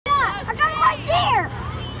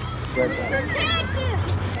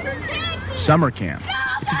Summer camp.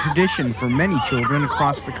 It's a tradition for many children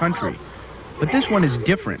across the country. But this one is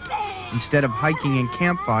different. Instead of hiking and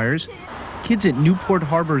campfires, kids at Newport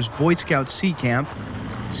Harbor's Boy Scout Sea Camp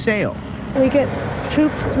sail. We get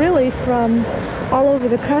troops really from all over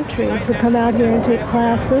the country who come out here and take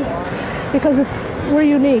classes because we're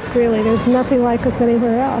unique, really. There's nothing like us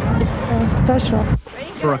anywhere else. It's special.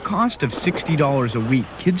 For a cost of $60 a week,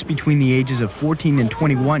 kids between the ages of 14 and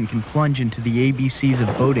 21 can plunge into the ABCs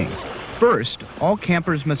of boating. First, all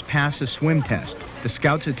campers must pass a swim test. The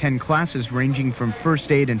scouts attend classes ranging from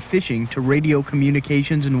first aid and fishing to radio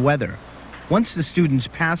communications and weather. Once the students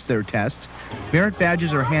pass their tests, merit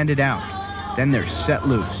badges are handed out. Then they're set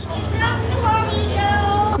loose.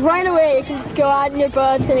 Right away, you can just go out in your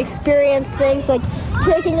boats and experience things like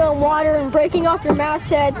taking on water and breaking off your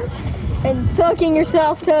mastheads and soaking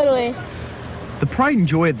yourself totally. The pride and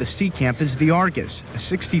joy of the sea camp is the Argus, a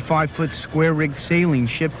 65-foot square-rigged sailing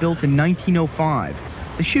ship built in 1905.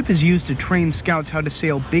 The ship is used to train scouts how to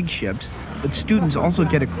sail big ships, but students also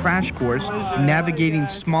get a crash course in navigating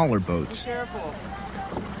smaller boats.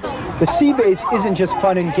 The Sea Base isn't just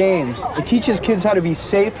fun and games. It teaches kids how to be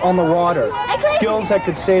safe on the water, skills that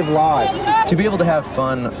could save lives. To be able to have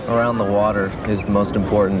fun around the water is the most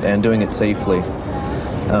important, and doing it safely.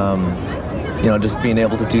 Just being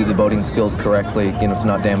able to do the boating skills correctly, to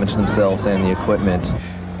not damage themselves and the equipment.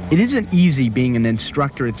 It isn't easy being an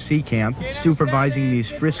instructor at sea camp. Supervising these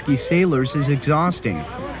frisky sailors is exhausting,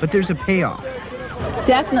 but there's a payoff.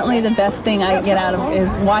 Definitely the best thing I get out of is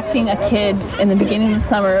watching a kid in the beginning of the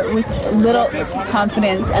summer with little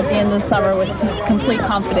confidence, at the end of the summer with just complete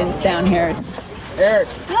confidence down here. Eric.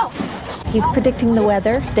 He's predicting the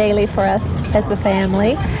weather daily for us as a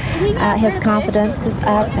family. His confidence is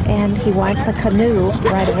up and he wants a canoe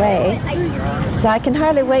right away. So I can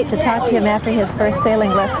hardly wait to talk to him after his first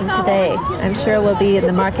sailing lesson today. I'm sure we'll be in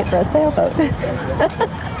the market for a sailboat.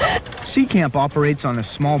 Sea Camp operates on a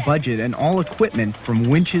small budget, and all equipment from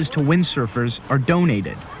winches to windsurfers are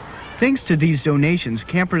donated. Thanks to these donations,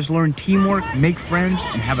 campers learn teamwork, make friends,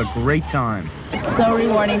 and have a great time. It's so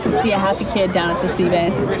rewarding to see a happy kid down at the Sea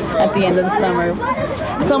Base at the end of the summer.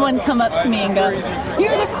 Someone come up to me and go,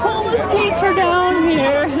 "You're the coolest teacher down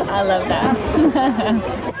here." I love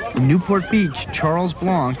that. In Newport Beach, Charles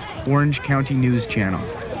Blanc, Orange County News Channel.